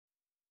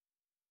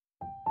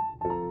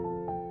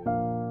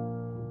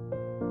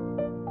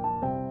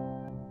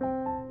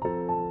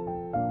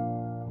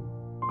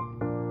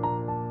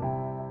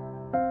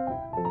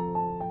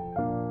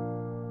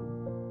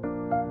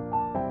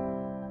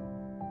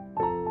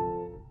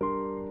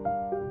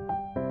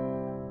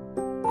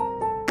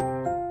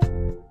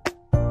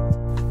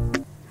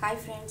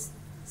Hi friends,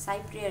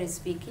 Sai ప్రియ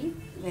రెసిపీకి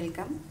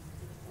welcome.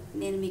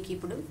 నేను మీకు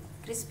ఇప్పుడు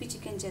క్రిస్పీ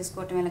చికెన్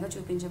చేసుకోవటం ఎలాగో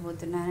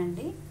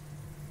చూపించబోతున్నానండి.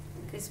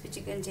 క్రిస్పీ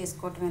చికెన్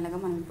చేసుకోవటం ఎలాగో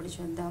మనం ఇప్పుడు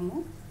చూద్దాము.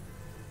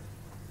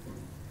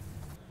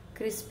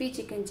 క్రిస్పీ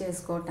చికెన్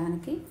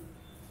చేసుకోవటానికి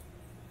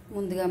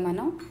ముందుగా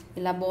మనం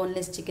ఇలా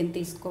బోన్లెస్ చికెన్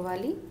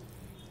తీసుకోవాలి.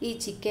 ఈ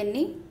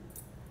చికెన్ని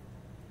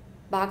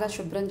బాగా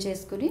శుభ్రం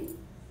చేసుకుని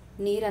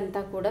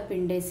నీరంతా కూడా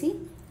పిండేసి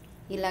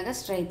ఇలాగ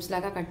స్ట్రైప్స్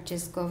లాగా కట్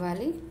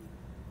చేసుకోవాలి.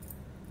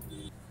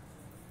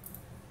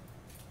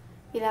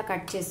 ఇలా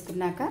కట్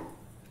చేసుకున్నాక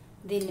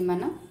దీన్ని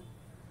మనం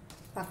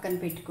పక్కన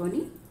పెట్టుకొని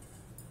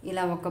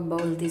ఇలా ఒక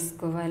బౌల్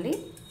తీసుకోవాలి.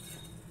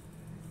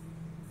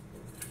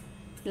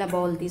 ఇలా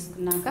బౌల్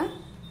తీసుకున్నాక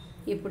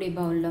ఇప్పుడు ఈ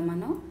బౌల్లో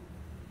మనం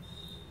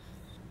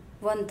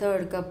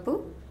 1/3 కప్పు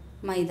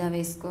మైదా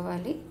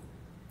వేసుకోవాలి.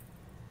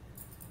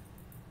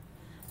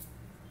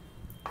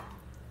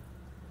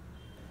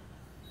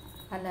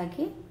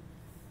 అలాగే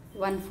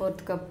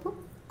 1/4 cup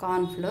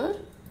cornflour,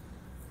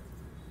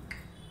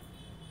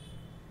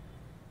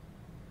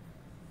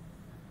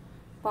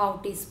 1/2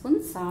 tea spoon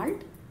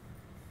salt,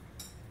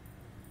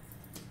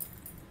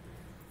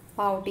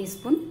 1/2 tea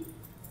spoon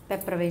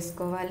pepper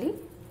వేసుకోవాలి.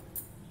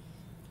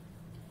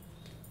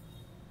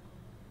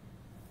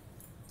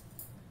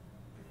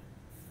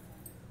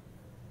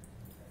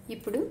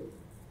 ఇప్పుడు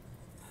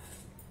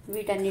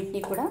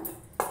వీటన్నిటిని కూడా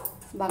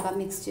బాగా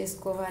మిక్స్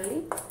చేసుకోవాలి.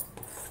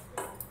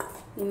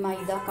 ఈ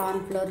మైదా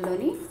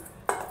కార్న్ఫ్లోర్లోని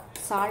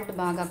సాల్ట్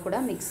బాగా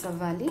కూడా మిక్స్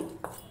అవ్వాలి.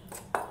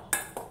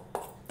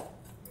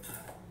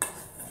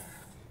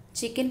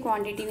 చికెన్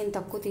క్వాంటిటీ నేను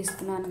తక్కువ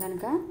తీసుకున్నాను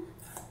కనుక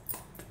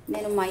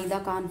నేను మైదా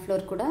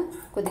కార్న్ఫ్లోర్ కూడా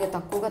కొద్దిగా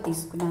తక్కువగా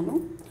తీసుకున్నాను.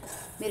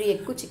 మీరు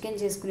ఎక్కువ చికెన్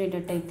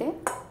చేసుకునేటట్టయితే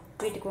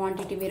వీటి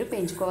క్వాంటిటీ మీరు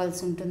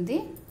పెంచుకోవాల్సి ఉంటుంది.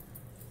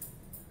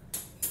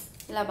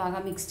 ఇలా బాగా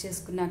మిక్స్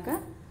చేసుకున్నాక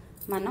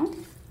మనం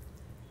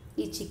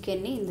ఈ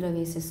చికెన్ని ఇందులో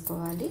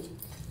వేసేసుకోవాలి.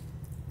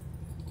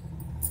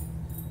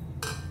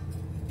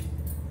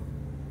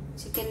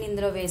 చికెన్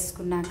ఇందులో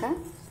వేసుకున్నాక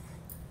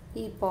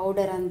ఈ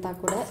పౌడర్ అంతా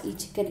కూడా ఈ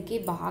చికెన్కి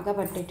బాగా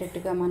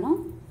పట్టేటట్టుగా మనం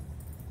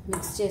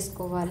మిక్స్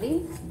చేసుకోవాలి,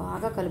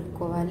 బాగా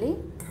కలుపుకోవాలి.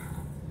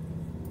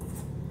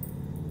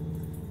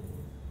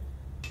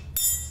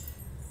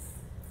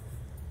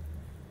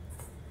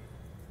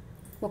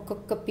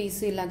 ఒక్కొక్క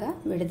పీసు ఇలాగా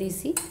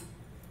విడదీసి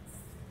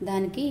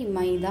దానికి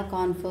మైదా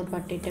కార్న్ఫ్లోర్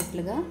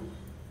పట్టేటట్లుగా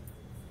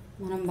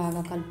మనం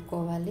బాగా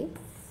కలుపుకోవాలి.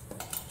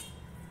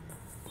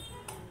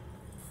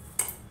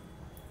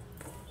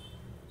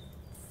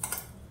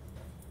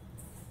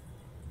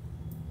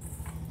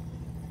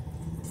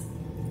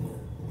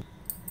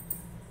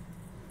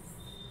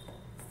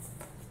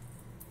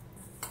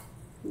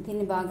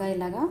 దీన్ని బాగా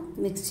ఇలాగా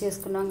మిక్స్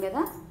చేసుకున్నాం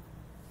కదా.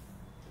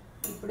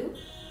 ఇప్పుడు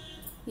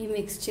ఈ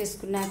మిక్స్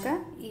చేసుకున్నాక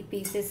ఈ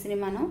పీసెస్ని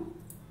మనం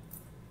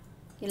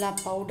ఇలా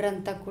పౌడర్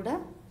అంతా కూడా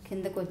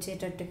కిందకు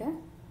వచ్చేటట్టుగా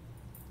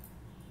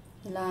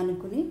ఇలా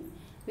అనుకుని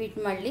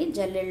వీటిని మళ్ళీ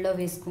జల్లెడలో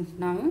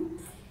వేసుకుంటున్నాము.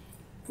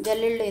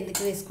 జల్లెడలో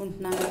ఎందుకు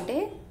వేసుకుంటున్నామంటే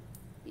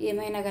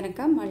ఏమైనా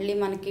కనుక మళ్ళీ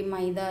మనకి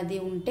మైదా అది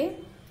ఉంటే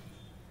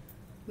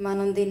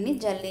మనం దీన్ని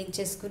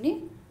జల్లించేసుకుని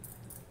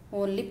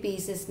ఓన్లీ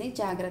పీసెస్ని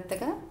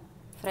జాగ్రత్తగా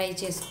ఫ్రై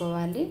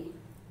చేసుకోవాలి.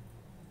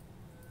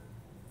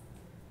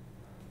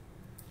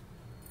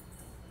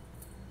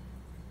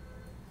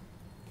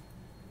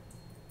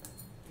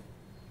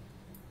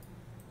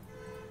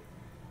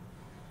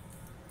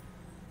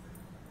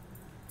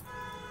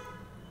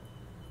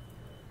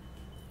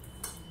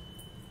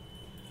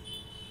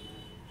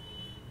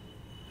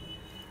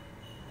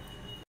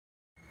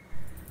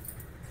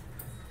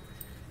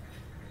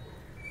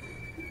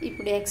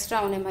 ఇప్పుడు ఎక్స్ట్రా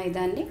ఉన్న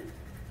మైదాన్ని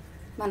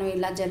మనం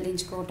ఇలా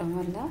జల్లించుకోవటం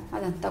వల్ల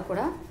అదంతా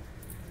కూడా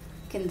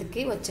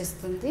కిందకి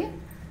వచ్చేస్తుంది.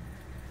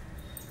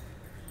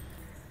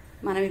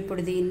 మనం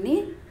ఇప్పుడు దీన్ని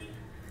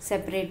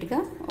సెపరేట్గా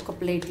ఒక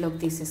ప్లేట్లోకి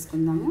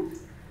తీసేసుకుందాము.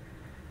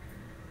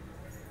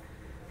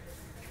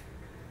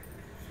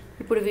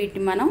 ఇప్పుడు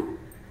వీటిని మనం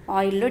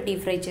ఆయిల్లో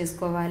డీప్ ఫ్రై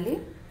చేసుకోవాలి.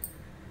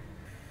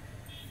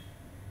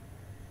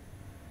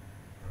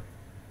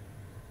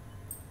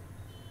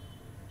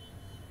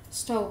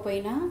 స్టవ్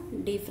పైన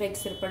డీప్ ఫ్రైకి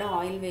సరిపడా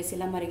ఆయిల్ వేసి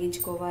ఇలా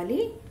మరిగించుకోవాలి.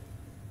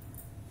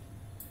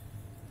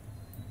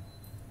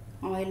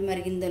 ఆయిల్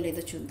మరిగిందో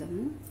లేదో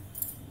చూద్దాము.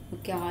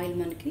 ఓకే, ఆయిల్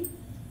మనకి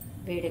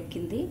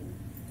వేడెక్కింది.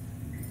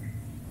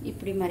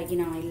 ఇప్పుడు ఈ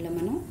మరిగిన ఆయిల్లో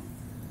మనం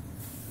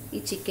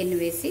ఈ చికెన్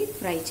వేసి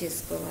ఫ్రై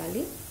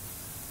చేసుకోవాలి.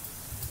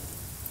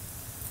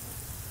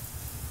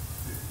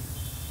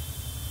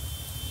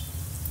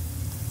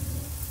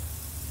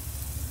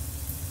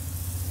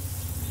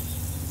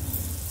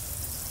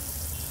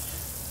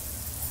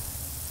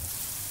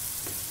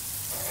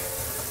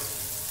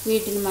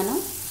 వీటిని మనం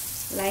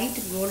లైట్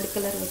గోల్డ్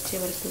కలర్ వచ్చే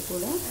వరకు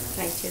కూడా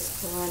ఫ్రై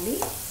చేసుకోవాలి.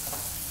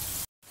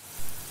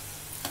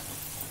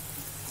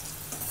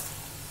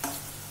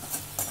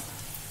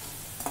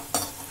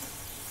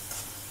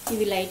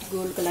 ఇవి లైట్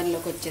గోల్డ్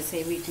కలర్లోకి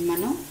వచ్చేసాయి. వీటిని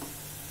మనం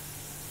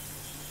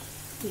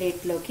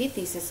ప్లేట్లోకి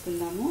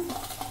తీసేసుకుందాము.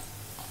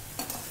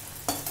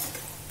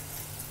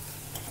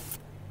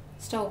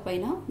 స్టవ్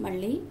పైన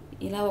మళ్ళీ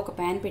ఇలా ఒక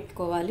ప్యాన్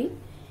పెట్టుకోవాలి.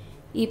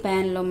 ఈ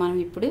ప్యాన్లో మనం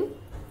ఇప్పుడు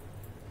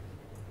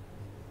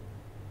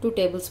 2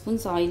 టేబుల్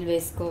స్పూన్స్ ఆయిల్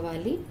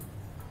వేసుకోవాలి.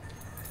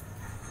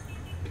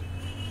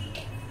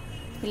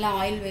 ఇలా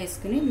ఆయిల్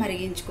వేసుకుని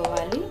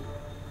మరిగించుకోవాలి.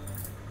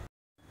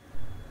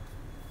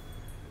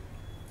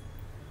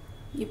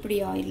 ఇప్పుడు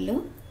ఈ ఆయిల్లో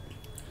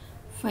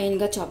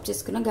ఫైన్గా చాప్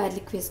చేసుకున్న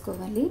గార్లిక్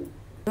వేసుకోవాలి.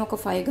 ఒక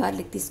 5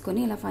 గార్లిక్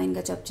తీసుకొని ఇలా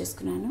ఫైన్గా చాప్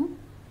చేసుకున్నాను.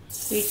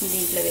 వీటిని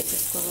దీంట్లో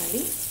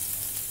వేసేసుకోవాలి.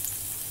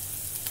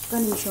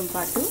 1 నిమిషం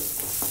పాటు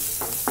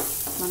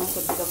మనం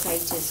కొద్దిగా ఫ్రై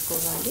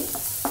చేసుకోవాలి.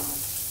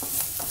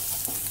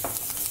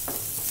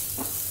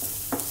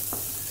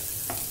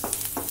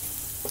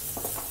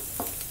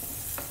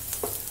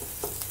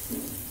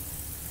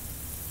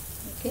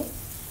 ఓకే,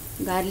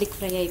 గార్లిక్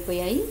ఫ్రై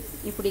అయిపోయాయి.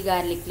 ఇప్పుడు ఈ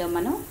గార్లిక్లో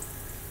మనం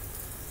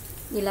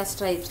ఇలా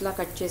స్ట్రైప్స్లా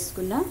కట్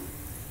చేసుకున్న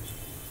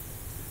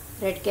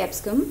రెడ్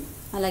క్యాప్సికమ్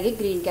అలాగే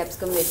గ్రీన్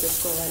క్యాప్సికమ్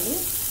వేసేసుకోవాలి.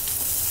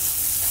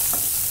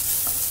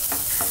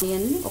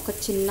 ఆనియన్, ఒక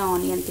చిన్న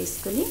ఆనియన్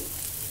తీసుకొని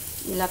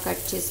ఇలా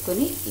కట్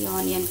చేసుకొని ఈ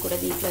ఆనియన్ కూడా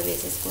దీంట్లో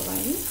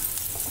వేసేసుకోవాలి.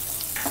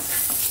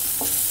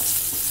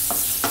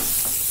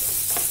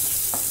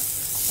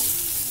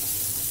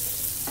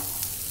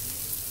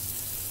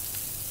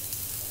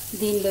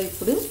 దీనిలో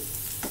ఇప్పుడు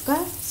ఒక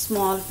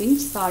స్మాల్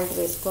పించ్ సాల్ట్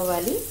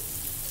వేసుకోవాలి.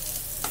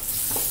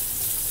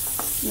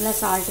 ఇలా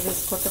సాల్ట్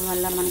వేసుకోవటం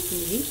వల్ల మనకి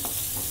ఇవి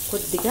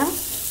కొద్దిగా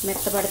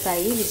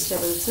మెత్తబడతాయి.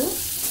 వెజిటబుల్స్,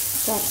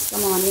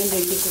 క్యాప్సికమ్, ఆనియన్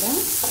రెండు కూడా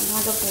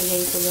బాగా ఫ్రై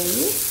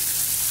అయిపోయాయి.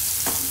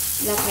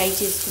 ఇలా ఫ్రై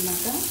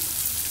చేసుకున్నాక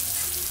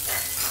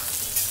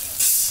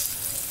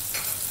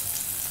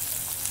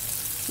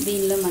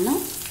దీనిలో మనం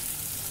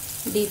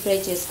డీప్ ఫ్రై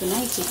చేసుకున్న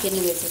ఈ చికెన్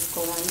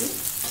వేసేసుకోవాలి.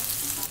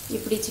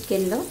 ఇప్పుడు ఈ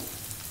చికెన్లో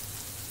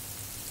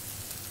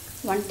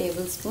 1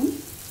 table spoon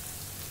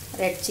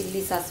red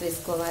chilli sauce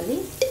వేసుకోవాలి.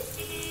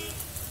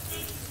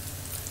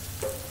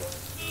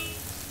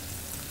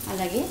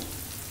 అలాగే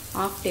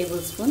 1/2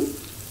 table spoon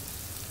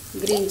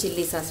green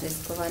chilli sauce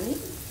వేసుకోవాలి.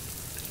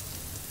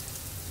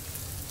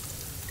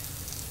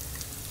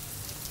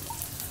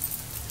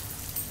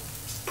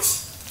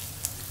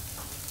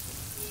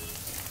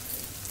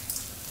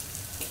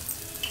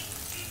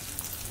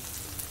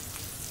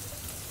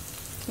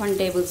 One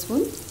table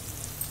spoon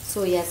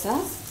soya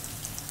sauce,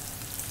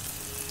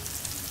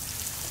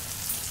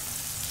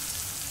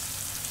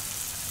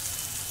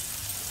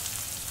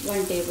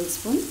 1 table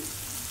spoon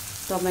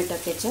tomato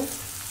ketchup.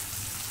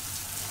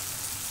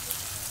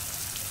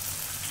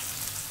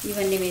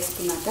 ఇవన్నీ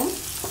వేసుకున్నాక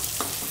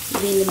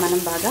దీన్ని మనం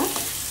బాగా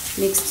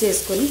మిక్స్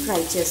చేసుకొని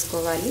ఫ్రై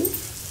చేసుకోవాలి.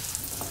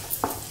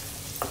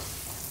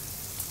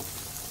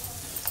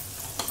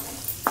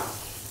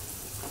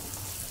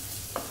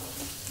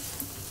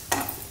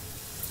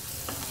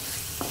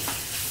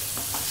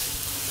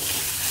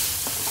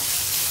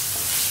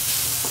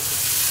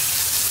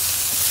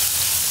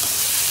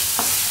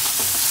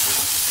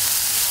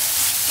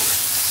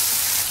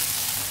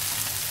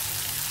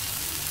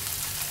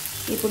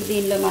 ఇప్పుడు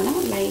దీనిలో మనం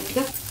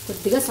లైట్గా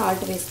కొద్దిగా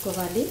సాల్ట్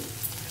వేసుకోవాలి.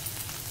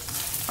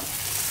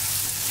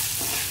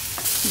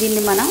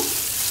 దీన్ని మనం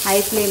హై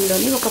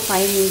ఫ్లేమ్లోని ఒక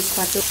 5 మినిట్స్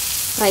పాటు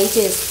ఫ్రై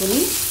చేసుకుని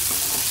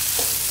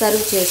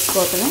సర్వ్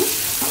చేసుకోవటమే.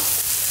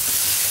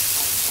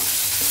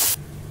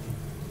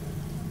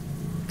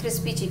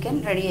 క్రిస్పీ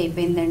చికెన్ రెడీ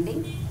అయిపోయిందండి.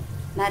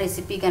 నా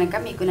రెసిపీ కనుక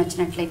మీకు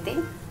నచ్చినట్లయితే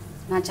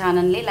నా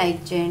ఛానల్ని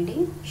లైక్ చేయండి,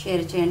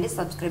 షేర్ చేయండి,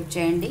 సబ్స్క్రైబ్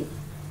చేయండి.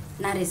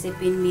 నా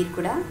రెసిపీని మీరు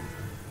కూడా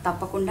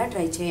తప్పకుండా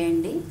ట్రై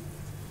చేయండి.